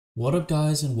What up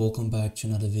guys, and welcome back to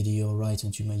another video right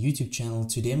onto my YouTube channel.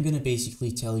 Today I'm gonna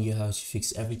basically tell you how to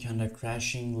fix every kind of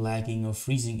crashing, lagging or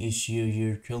freezing issue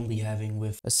you're currently having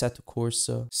with Assetto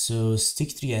Corsa. So stick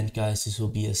to the end guys, this will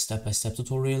be a step-by-step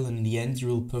tutorial, and in the end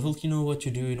you'll perfectly know what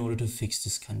to do in order to fix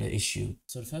this kind of issue.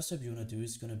 So the first step you wanna do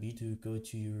is gonna be to go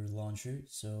to your launcher.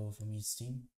 So for me it's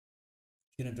Steam.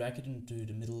 You're gonna drag it into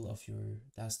the middle of your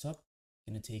desktop.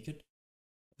 You're gonna take it,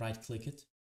 right click it,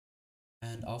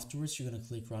 and afterwards you're going to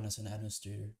click Run as an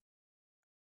administrator.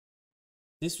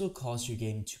 This will cause your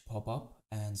game to pop up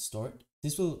and start.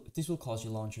 This will cause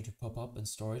your launcher to pop up and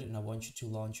start, and I want you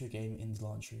to launch your game in the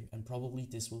launcher, and probably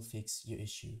this will fix your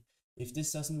issue. If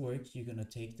this doesn't work, you're going to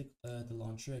take the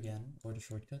launcher again, or the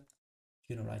shortcut.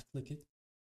 You're going to right click it.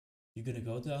 You're going to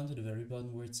go down to the very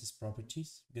bottom where it says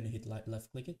properties. You're going to hit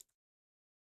left click it.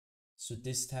 So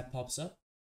this tab pops up,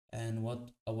 and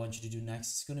what I want you to do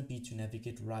next is going to be to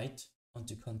navigate right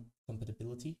onto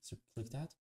compatibility. So click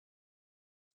that.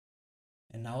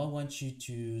 And now I want you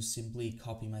to simply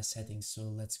copy my settings. So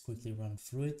let's quickly run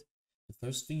through it. The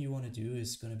first thing you want to do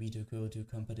is going to be to go to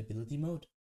compatibility mode,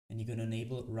 and you're going to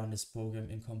enable run this program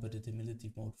in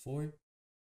compatibility mode 4.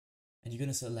 And you're going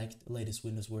to select the latest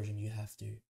Windows version you have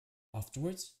to.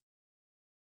 Afterwards,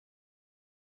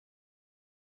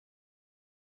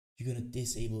 you're going to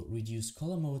disable reduce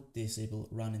color mode, disable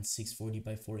run in 640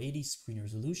 by 480 screen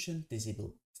resolution,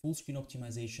 disable full screen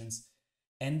optimizations,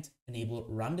 and enable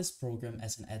run this program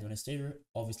as an administrator,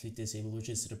 obviously disable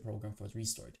register the program for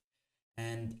restart.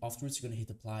 And afterwards you're going to hit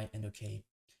apply and OK.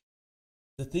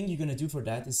 The thing you're going to do for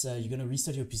that is you're going to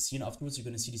restart your PC, and afterwards you're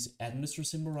going to see this administrator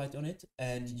symbol right on it,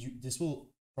 and this will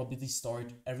probably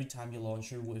start every time you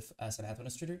launch your with as an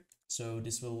administrator. So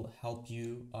this will help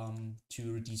you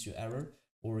to reduce your error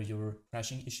or your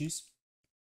crashing issues.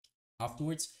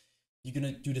 Afterwards, you're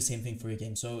gonna do the same thing for your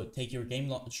game. So take your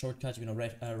game shortcut, you're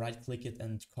gonna right click it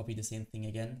and copy the same thing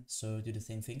again. So do the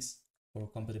same things for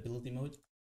compatibility mode.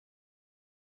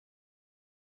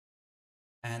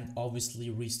 And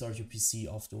obviously restart your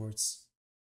PC afterwards.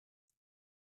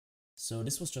 So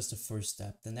this was just the first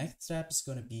step. The next step is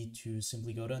gonna be to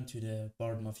simply go down to the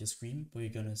bottom of your screen where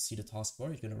you're gonna see the taskbar.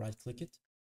 You're gonna right click it,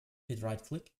 hit right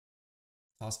click,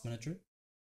 task manager.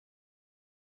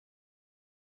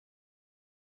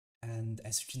 And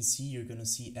as you can see, you're going to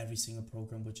see every single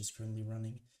program which is currently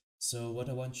running. So what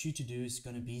I want you to do is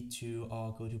going to be to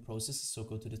go to processes. So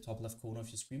go to the top left corner of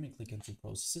your screen and click into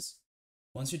processes.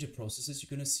 Once you're to processes,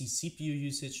 you're going to see CPU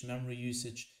usage, memory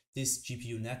usage, disk,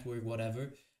 GPU, network,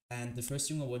 whatever. And the first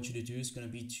thing I want you to do is going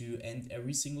to be to end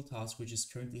every single task which is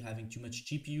currently having too much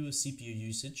GPU or CPU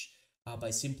usage by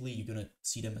simply, you're going to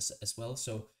see them as well.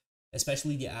 So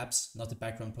especially the apps, not the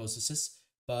background processes.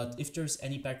 But if there's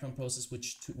any background process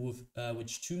which too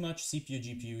much CPU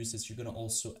GPU usage, you're gonna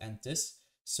also end this.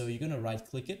 So you're gonna right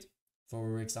click it.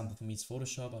 For example, for me it's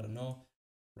Photoshop, I don't know.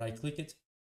 Right click it.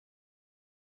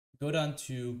 Go down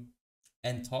to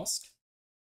end task,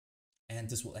 and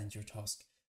this will end your task.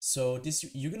 So this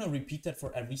you're gonna repeat that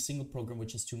for every single program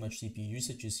which has too much CPU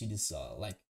usage. You see this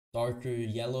like darker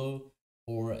yellow,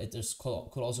 or it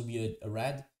could also be a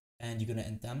red, and you're gonna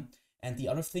end them. And the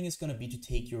other thing is gonna be to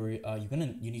take your you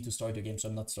need to start your game. So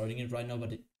I'm not starting it right now,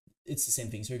 but it's the same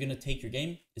thing. So you're gonna take your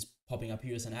game, it's popping up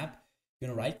here as an app. You're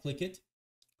gonna right click it.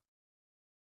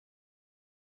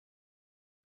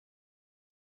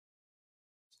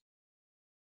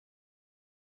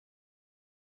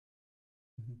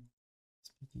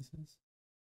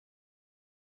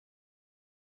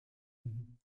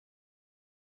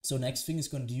 So next thing is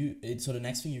going to do it. So the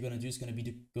next thing you're going to do is going to be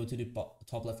to go to the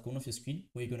top left corner of your screen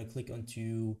where you're going to click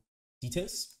onto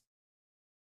details.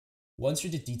 Once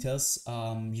you're the details,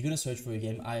 you're going to search for your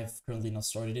game. I've currently not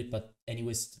started it, but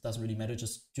anyways, it doesn't really matter.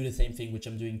 Just do the same thing which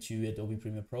I'm doing to Adobe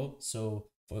Premiere Pro. So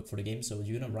for the game, so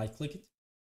you're going to right click it.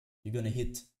 You're going to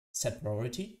hit set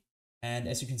priority. And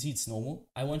as you can see, it's normal.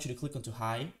 I want you to click onto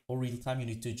high or real time. You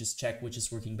need to just check which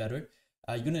is working better.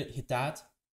 You're going to hit that,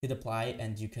 hit apply,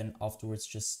 and you can afterwards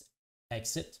just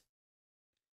exit.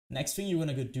 Next thing you're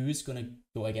going to do is going to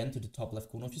go again to the top left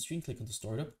corner of your screen, click on the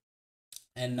startup.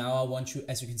 And now I want you,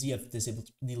 as you can see, I've disabled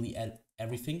nearly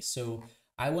everything. So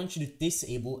I want you to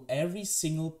disable every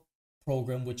single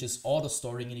program which is auto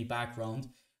starting in the background,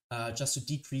 just to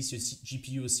decrease your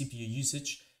GPU or CPU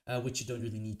usage, which you don't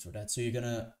really need for that. So you're going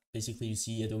to basically, you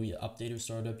see Adobe Update or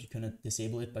Startup, you can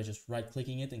disable it by just right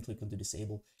clicking it and click on to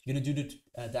disable. You're going to do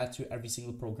that to every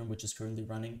single program which is currently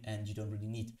running and you don't really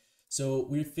need. So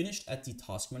we're finished at the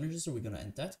task manager, so we're going to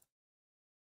end that.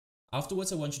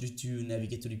 Afterwards, I want you to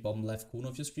navigate to the bottom left corner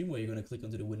of your screen where you're going to click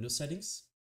onto the Windows settings,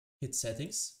 hit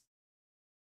settings.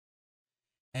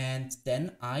 And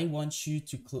then I want you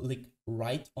to click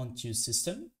right onto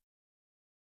system,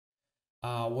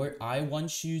 where I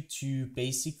want you to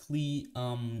basically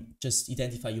just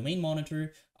identify your main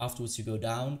monitor. Afterwards, you go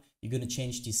down, you're going to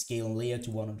change the scale and layer to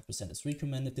 100% as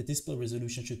recommended. The display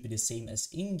resolution should be the same as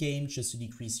in-game, just to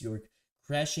decrease your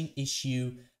crashing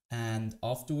issue. And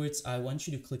afterwards, I want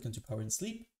you to click onto power and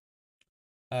sleep,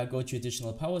 go to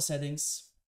additional power settings.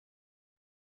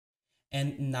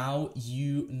 And now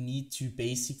you need to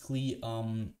basically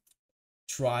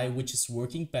try which is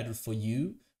working better for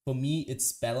you. For me,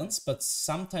 it's balance, but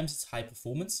sometimes it's high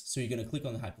performance. So you're going to click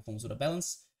on the high performance or the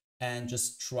balance and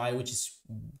just try which is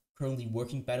currently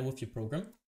working better with your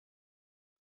program.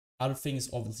 Other thing is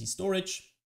obviously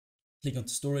storage. Click onto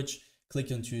storage,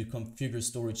 click onto configure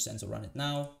storage sensor, run it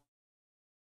now.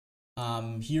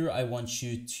 Here I want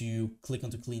you to click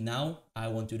onto clean now. I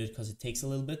won't do that because it takes a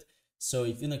little bit. So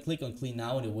if you're going to click on clean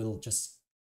now, it will just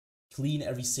clean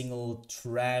every single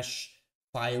trash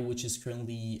file which is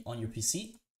currently on your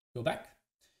PC. Go back.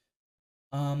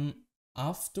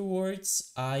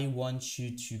 Afterwards, I want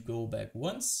you to go back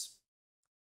once.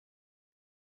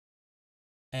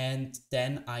 And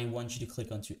then I want you to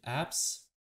click onto apps.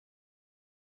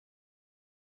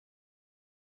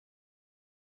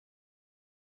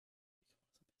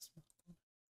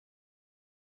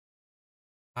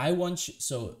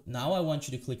 So now I want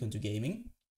you to click onto gaming.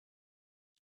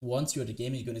 Once you're at the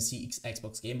gaming, you're going to see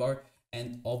Xbox game bar,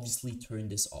 and obviously turn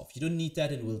this off. You don't need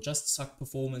that. It will just suck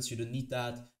performance. You don't need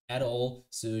that at all.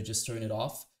 So just turn it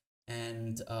off.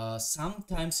 And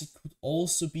sometimes it could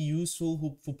also be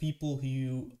useful for people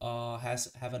who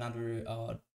have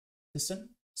another system.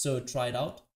 So try it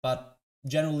out. But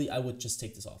generally, I would just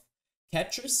take this off.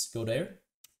 Captures, go there.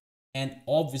 And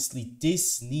obviously,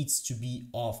 this needs to be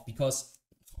off, because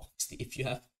obviously, if you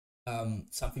have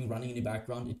something running in the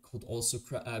background, it could also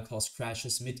cause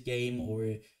crashes mid-game,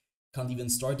 or can't even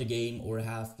start the game, or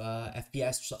have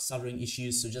FPS stuttering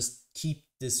issues. So just keep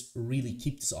this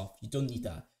off. You don't need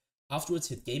that. Afterwards,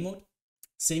 hit game mode.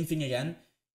 Same thing again.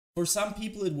 For some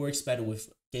people, it works better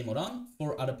with game mode on.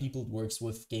 For other people, it works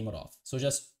with game mode off. So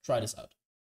just try this out.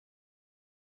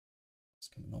 Was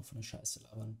kann man noch von der Scheiße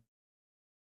labern?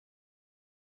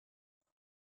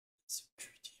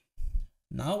 Security.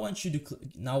 Now I want you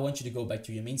to go back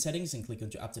to your main settings and click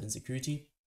onto Update and Security.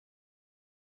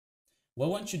 Well,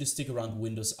 I want you to stick around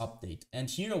Windows Update. And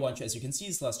here I want you, as you can see,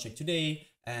 it's last check today,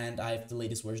 and I have the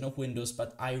latest version of Windows,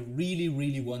 but I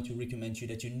really want to recommend you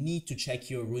that you need to check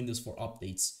your Windows for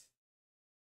updates.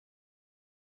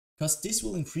 Because this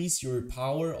will increase your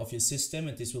power of your system,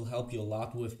 and this will help you a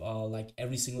lot with like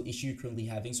every single issue you're currently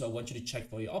having. So I want you to check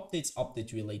for your updates, update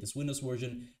to your latest Windows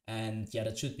version, and yeah,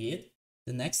 that should be it.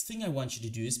 The next thing I want you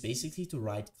to do is basically to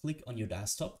right click on your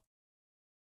desktop.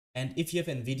 And if you have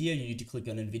NVIDIA, you need to click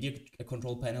on NVIDIA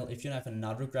control panel. If you have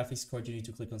another graphics card, you need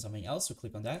to click on something else, so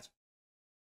click on that.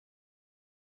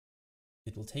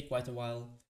 It will take quite a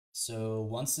while. So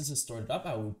once this is started up,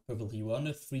 I will perfectly run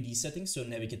the 3D settings. So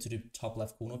navigate to the top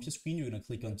left corner of your screen. You're going to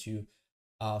click onto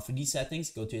 3D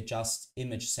settings, go to adjust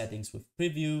image settings with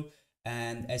preview.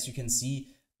 And as you can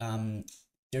see,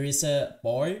 there is a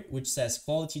bar which says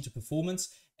quality to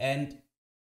performance. And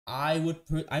I'm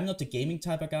not the gaming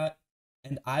type of guy.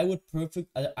 And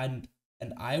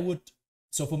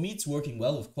so for me, it's working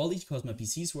well with quality because my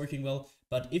PC is working well.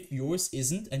 But if yours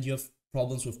isn't and you have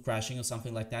problems with crashing or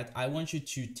something like that, I want you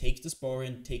to take this bar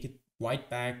and take it right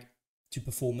back to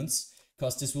performance,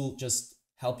 because this will just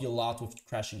help you a lot with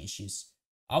crashing issues.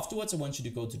 Afterwards, I want you to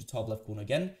go to the top left corner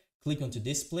again, click onto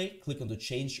display, click on the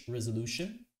change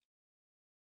resolution.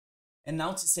 And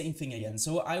now it's the same thing again.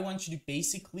 So I want you to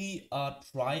basically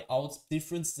try out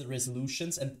different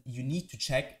resolutions, and you need to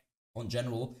check on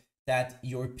general that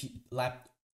your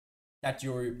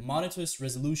monitor's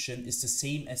resolution is the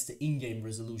same as the in-game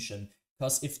resolution.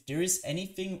 Because if there is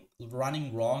anything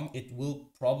running wrong, it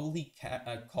will probably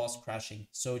cause crashing.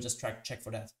 So just check for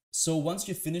that. So once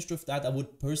you're finished with that, I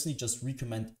would personally just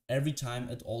recommend every time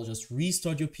at all, just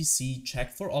restart your PC,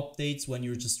 check for updates when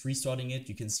you're just restarting it.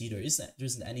 You can see there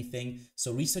isn't anything.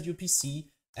 So restart your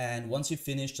PC, and once you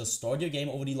finish, just start your game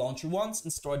over the launcher once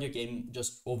and start your game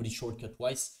just over the shortcut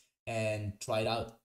twice and try it out.